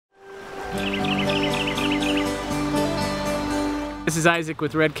This is Isaac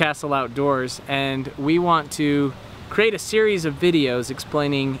with RedCastle Outdoors, and we want to create a series of videos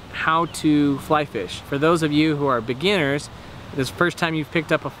explaining how to fly fish. For those of you who are beginners, this is the first time you've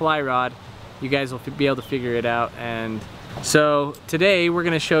picked up a fly rod, you guys will be able to figure it out. And so today we're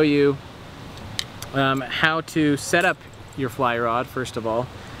going to show you how to set up your fly rod first of all,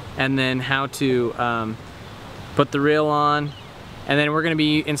 and then how to put the reel on, and then we're going to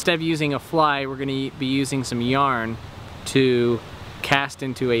be, instead of using a fly, we're going to be using some yarn to cast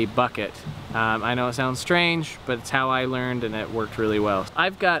into a bucket. I know it sounds strange, but it's how I learned and it worked really well.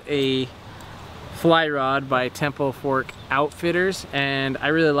 I've got a fly rod by Temple Fork Outfitters and I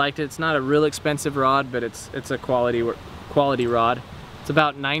really liked it. It's not a real expensive rod, but it's a quality rod. It's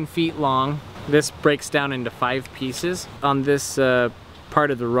about 9 feet long. This breaks down into 5 pieces. On this part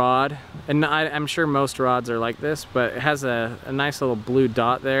of the rod, and I'm sure most rods are like this, but it has a nice little blue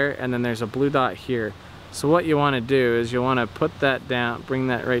dot there, and then there's a blue dot here. So what you want to do is you want to put that down, bring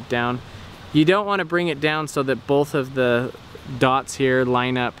that right down. You don't want to bring it down so that both of the dots here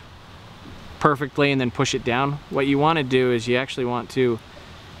line up perfectly and then push it down. What you want to do is you actually want to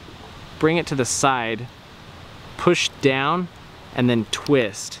bring it to the side, push down, and then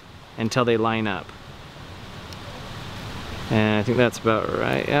twist until they line up. And I think that's about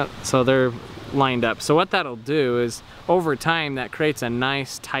right. Yep, so they're lined up. So what that'll do is over time that creates a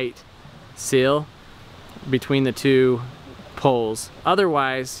nice tight seal between the two poles.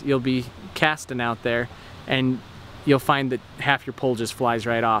 Otherwise you'll be casting out there and you'll find that half your pole just flies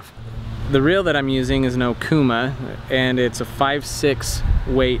right off. The reel that I'm using is an Okuma, and it's a 5/6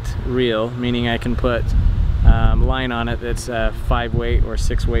 weight reel, meaning I can put line on it that's a 5 weight or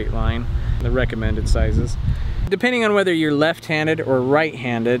 6 weight line, the recommended sizes. Depending on whether you're left-handed or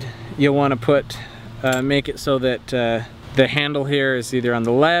right-handed, you'll want to put make it so that the handle here is either on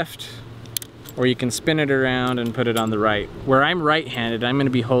the left, or you can spin it around and put it on the right. Where I'm right-handed, I'm going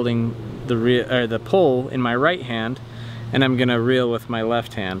to be holding the pole in my right hand, and I'm going to reel with my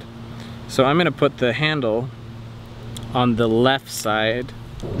left hand. So I'm going to put the handle on the left side.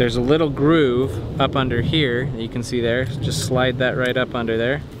 There's a little groove up under here that you can see there. Just slide that right up under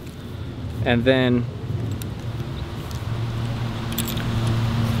there, and then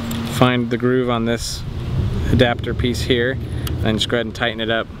find the groove on this adapter piece here, and just go ahead and tighten it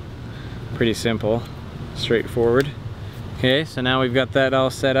up. Pretty simple, straightforward. Okay, so now we've got that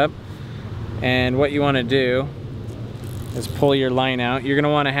all set up, and what you want to do is pull your line out. You're going to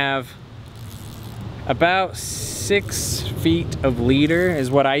want to have about 6 feet of leader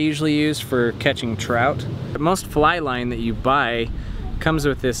is what I usually use for catching trout. Most fly line that you buy comes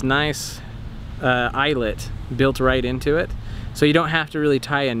with this nice eyelet built right into it, so you don't have to really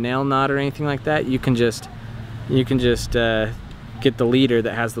tie a nail knot or anything like that. You can just get the leader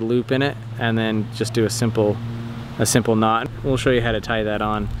that has the loop in it and then just do a simple knot. We'll show you how to tie that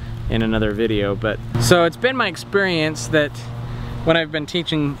on in another video. But so it's been my experience that when I've been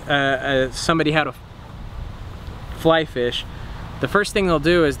teaching somebody how to fly fish, the first thing they'll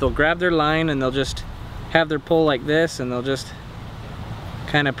do is they'll grab their line and they'll just have their pole like this, and they'll just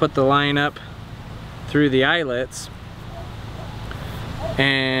kind of put the line up through the eyelets,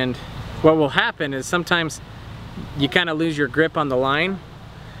 and what will happen is sometimes you kind of lose your grip on the line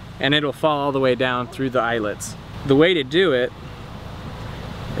and it'll fall all the way down through the eyelets. The way to do it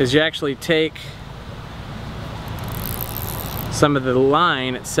is you actually take some of the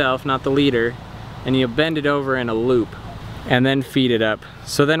line itself, not the leader, and you bend it over in a loop and then feed it up.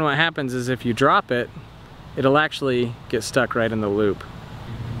 So then what happens is if you drop it, it'll actually get stuck right in the loop.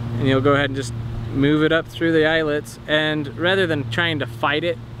 And you'll go ahead and just move it up through the eyelets, and rather than trying to fight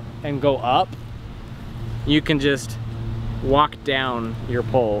it and go up, you can just walk down your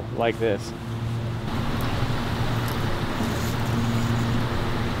pole like this.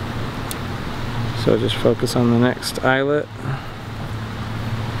 So just focus on the next eyelet.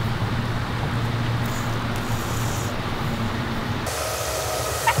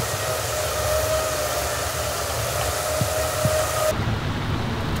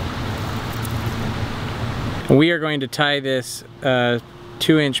 We are going to tie this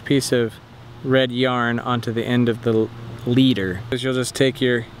 2-inch piece of red yarn onto the end of the leader. You'll just take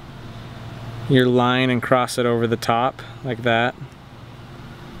your line and cross it over the top like that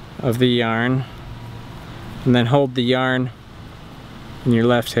of the yarn, and then hold the yarn in your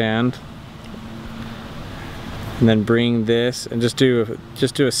left hand, and then bring this and just do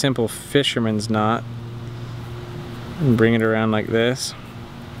a simple fisherman's knot and bring it around like this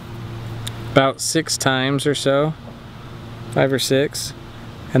about 6 times or so, 5 or 6.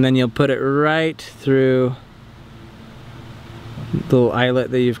 And then you'll put it right through the little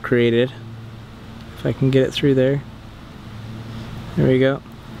eyelet that you've created. If I can get it through there. There we go.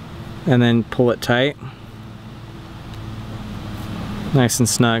 And then pull it tight. Nice and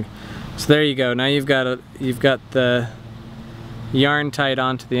snug. So there you go. Now you've got the yarn tied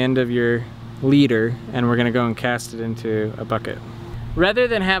onto the end of your leader, and we're gonna go and cast it into a bucket. Rather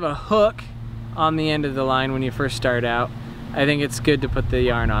than have a hook on the end of the line when you first start out, I think it's good to put the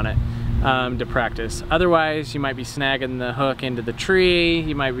yarn on it to practice. Otherwise, you might be snagging the hook into the tree,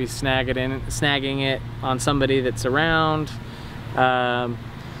 you might be snagging it on somebody that's around.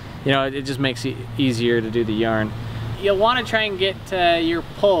 You know, it just makes it easier to do the yarn. You'll want to try and get your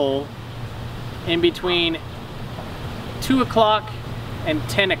pull in between 2 o'clock and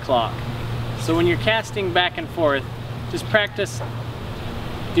 10 o'clock. So when you're casting back and forth, just practice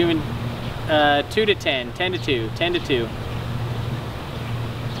doing 2 to 10, 10 to 2, 10 to 2.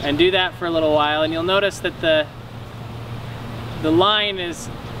 And do that for a little while, and you'll notice that the line is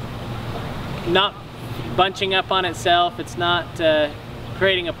not bunching up on itself, it's not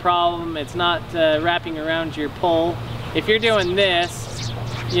creating a problem, it's not wrapping around your pole. If you're doing this,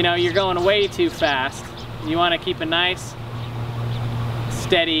 you know, you're going way too fast. You want to keep a nice,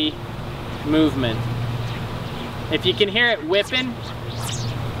 steady movement. If you can hear it whipping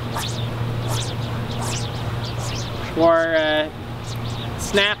or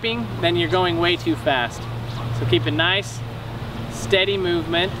snapping, then you're going way too fast. So keep a nice, steady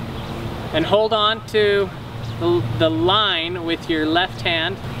movement and hold on to the line with your left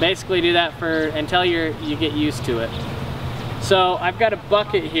hand. Basically do that until you get used to it. So I've got a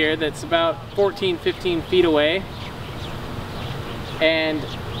bucket here that's about 14, 15 feet away, and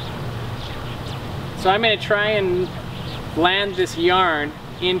so I'm going to try and land this yarn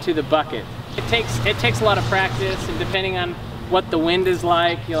into the bucket. It takes a lot of practice, and depending on what the wind is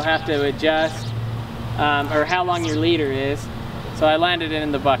like, you'll have to adjust, or how long your leader is. So I landed it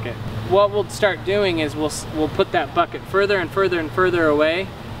in the bucket. What we'll start doing is we'll put that bucket further and further and further away,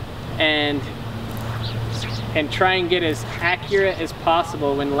 and try and get as accurate as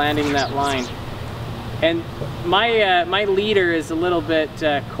possible when landing that line. And my leader is a little bit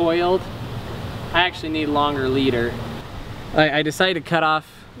coiled. I actually need a longer leader. I decided to cut off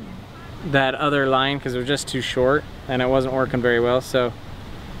that other line because it was just too short and it wasn't working very well. So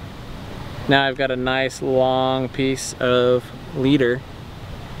now I've got a nice long piece of leader.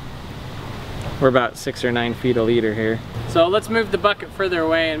 We're about 6 or 9 feet of leader here. So let's move the bucket further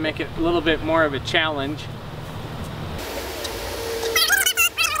away and make it a little bit more of a challenge.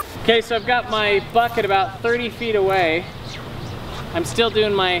 Okay, so I've got my bucket about 30 feet away. I'm still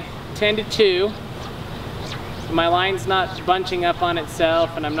doing my 10 to 2. My line's not bunching up on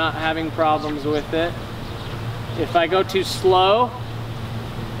itself and I'm not having problems with it. If I go too slow,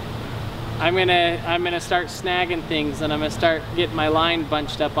 I'm gonna start snagging things, and I'm gonna start getting my line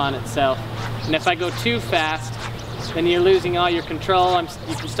bunched up on itself. And if I go too fast, then you're losing all your control.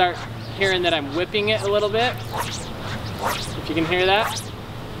 You can start hearing that I'm whipping it a little bit, if you can hear that.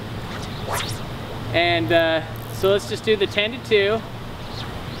 And so let's just do the 10 to 2.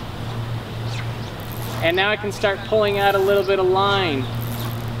 And now I can start pulling out a little bit of line.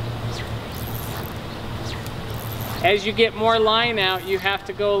 As you get more line out, you have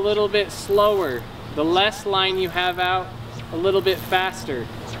to go a little bit slower. The less line you have out, a little bit faster.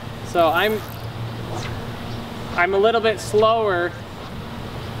 So I'm a little bit slower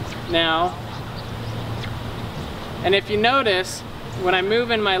now. And if you notice, when I'm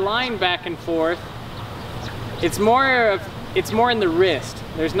moving my line back and forth, it's more in the wrist.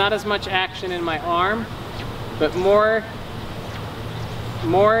 There's not as much action in my arm, but more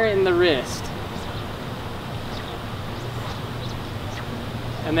in the wrist.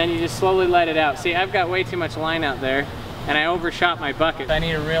 And then you just slowly let it out. See, I've got way too much line out there, and I overshot my bucket. I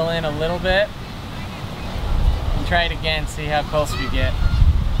need to reel in a little bit and try it again, see how close we get.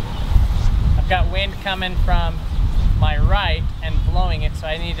 I've got wind coming from my right and blowing it, so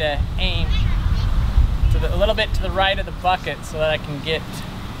I need to aim a little bit to the right of the bucket so that I can get,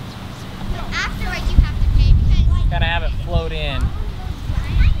 afterwards you have to pay because kind of have it float in.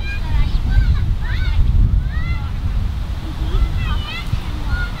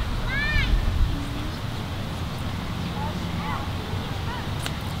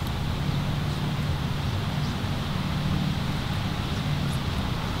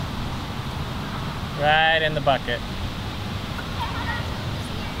 Right in the bucket.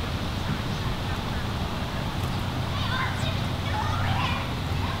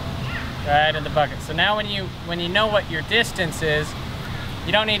 Right in the bucket. So now when you know what your distance is,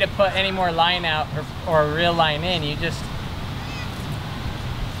 you don't need to put any more line out or real line in. You just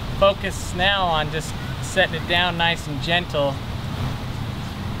focus now on just setting it down nice and gentle.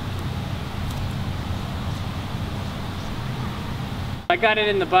 I got it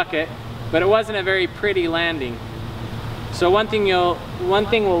in the bucket, but it wasn't a very pretty landing. So one thing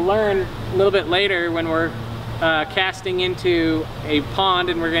we'll learn a little bit later when we're casting into a pond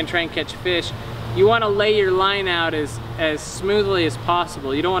and we're going to try and catch fish, you want to lay your line out as smoothly as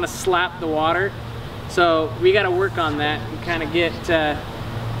possible. You don't want to slap the water. So we got to work on that and kind of get,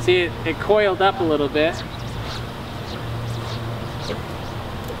 see it coiled up a little bit.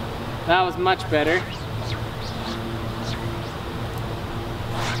 That was much better.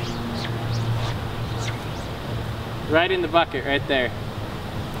 Right in the bucket right there.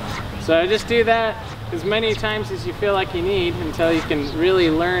 So just do that as many times as you feel like you need until you can really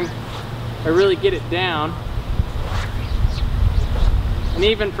learn or really get it down. And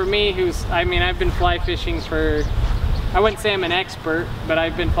even for me, I've been fly fishing for, I wouldn't say I'm an expert, but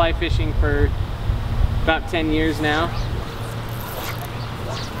I've been fly fishing for about 10 years now.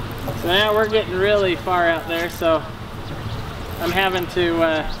 So now we're getting really far out there, so I'm having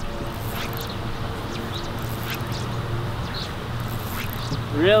to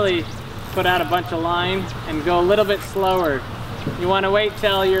really put out a bunch of line and go a little bit slower. You want to wait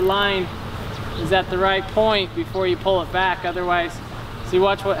till your line is at the right point before you pull it back. Otherwise, see,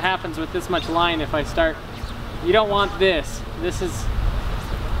 watch what happens with this much line if I start. You don't want this.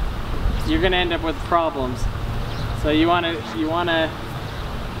 You're going to end up with problems. So you want to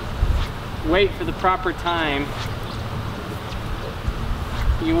wait for the proper time.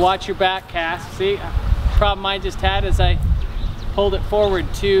 You watch your back cast. See, the problem I just had is I pulled it forward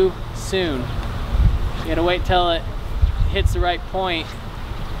too soon. You gotta wait till it hits the right point.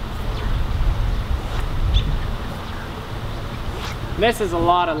 This is a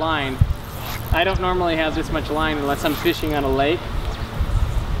lot of line. I don't normally have this much line unless I'm fishing on a lake.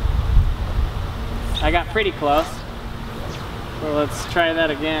 I got pretty close. So let's try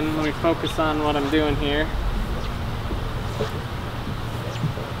that again. Let me focus on what I'm doing here.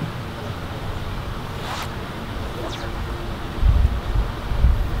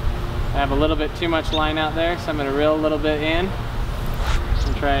 I have a little bit too much line out there, so I'm going to reel a little bit in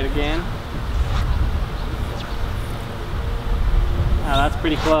and try it again. Oh, that's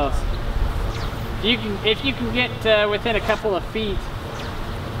pretty close. If you can get within a couple of feet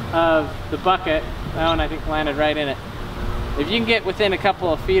of the bucket, that one I think landed right in it. If you can get within a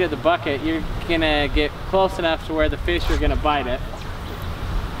couple of feet of the bucket, you're going to get close enough to where the fish are going to bite it.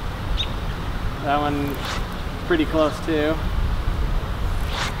 That one pretty close too.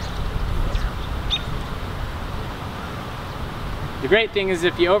 The great thing is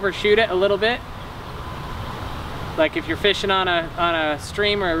if you overshoot it a little bit, like if you're fishing on a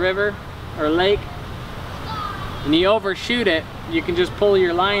stream or a river or a lake, and you overshoot it, you can just pull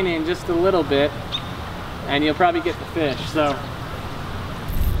your line in just a little bit and you'll probably get the fish. So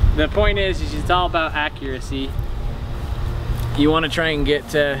the point is it's all about accuracy. You want to try and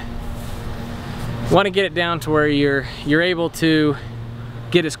get it down to where you're able to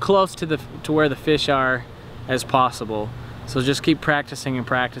get as close to where the fish are as possible. So just keep practicing and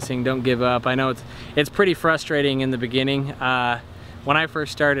practicing. Don't give up. I know it's pretty frustrating in the beginning. When I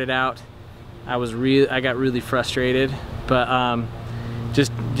first started out, I got really frustrated. But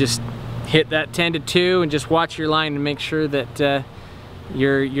just hit that 10 to 2 and just watch your line and make sure that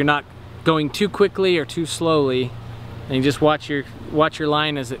you're not going too quickly or too slowly. And you just watch your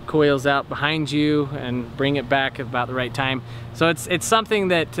line as it coils out behind you and bring it back at about the right time. So it's something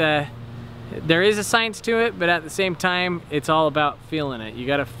that there is a science to it, but at the same time, it's all about feeling it. You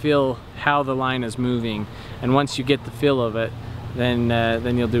got to feel how the line is moving, and once you get the feel of it, then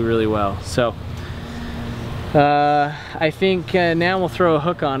you'll do really well. So I think now we'll throw a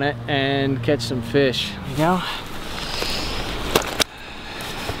hook on it and catch some fish. There you go.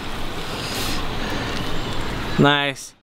 Nice.